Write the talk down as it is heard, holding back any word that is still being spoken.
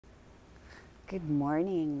Good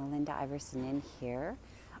morning, Melinda Iverson in here.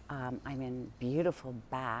 I'm in beautiful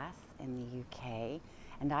Bath in the UK,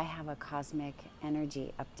 and I have a cosmic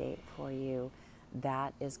energy update for you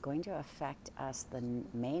that is going to affect us the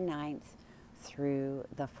May 9th through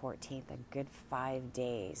the 14th, a good 5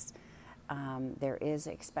 days. There is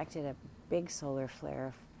expected a big solar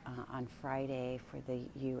flare on Friday for the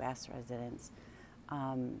US residents.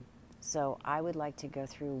 So I would like to go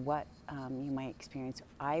through what you might experience.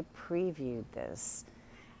 I previewed this,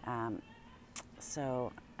 and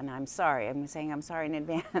I'm sorry. I'm saying I'm sorry in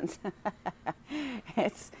advance.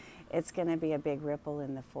 It's going to be a big ripple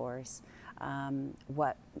in the force.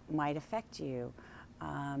 What might affect you?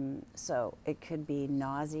 So it could be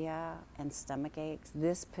nausea and stomach aches.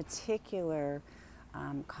 This particular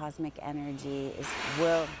cosmic energy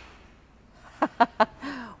will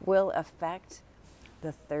affect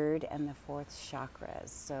the third and the fourth chakras.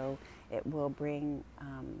 So it will bring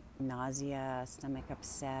nausea, stomach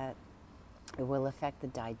upset. It will affect the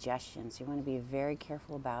digestion. So you want to be very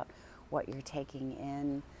careful about what you're taking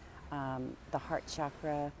in. The heart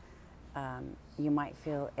chakra, you might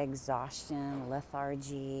feel exhaustion,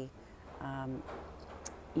 lethargy.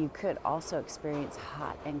 You could also experience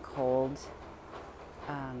hot and cold.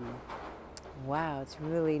 Wow, it's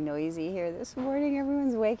really noisy here this morning.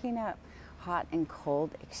 Everyone's waking up. Hot and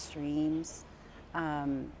cold extremes.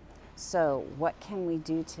 So what can we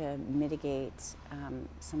do to mitigate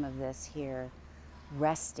some of this here?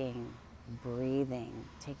 Resting, breathing,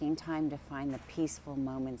 taking time to find the peaceful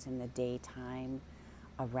moments in the daytime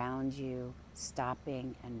around you,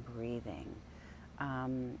 stopping and breathing.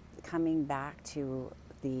 Coming back to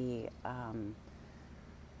the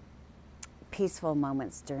peaceful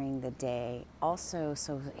moments during the day. Also,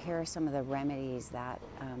 so here are some of the remedies that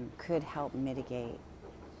could help mitigate.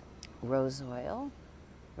 Rose oil.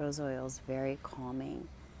 Rose oil is very calming.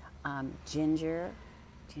 Ginger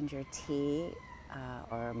tea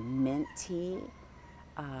or mint tea.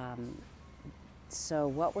 So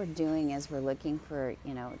what we're doing is we're looking for,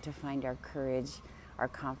 to find our courage, our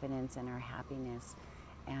confidence, and our happiness.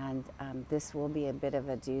 And this will be a bit of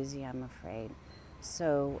a doozy, I'm afraid.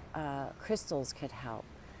 So crystals could help.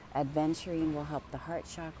 Adventurine will help the heart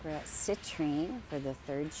chakra. Citrine for the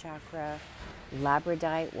third chakra.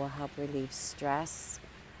 Labradorite will help relieve stress.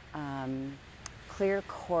 Clear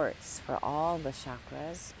quartz for all the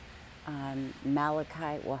chakras.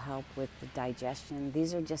 Malachite will help with the digestion.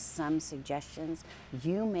 These are just some suggestions.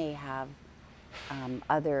 You may have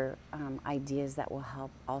other ideas that will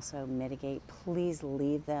help also mitigate. Please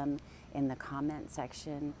leave them in the comment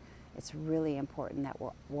section. It's really important that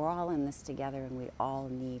we're all in this together, and we all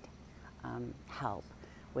need help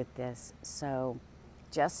with this. So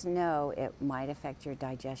just know it might affect your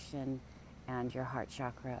digestion and your heart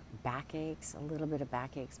chakra. Backaches, a little bit of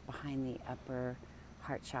backaches behind the upper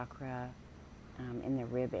heart chakra, in the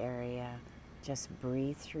rib area. Just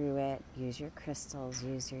breathe through it. Use your crystals,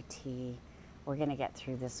 use your tea. We're going to get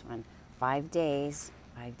through this one. 5 days,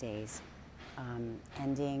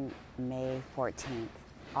 ending May 14th.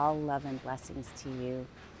 All love and blessings to you.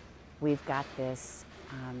 We've got this.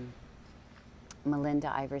 Melinda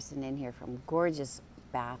Iverson in here from gorgeous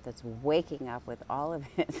Bath that's waking up with all of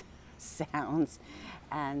its sounds.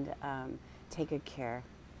 And take good care.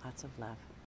 Lots of love.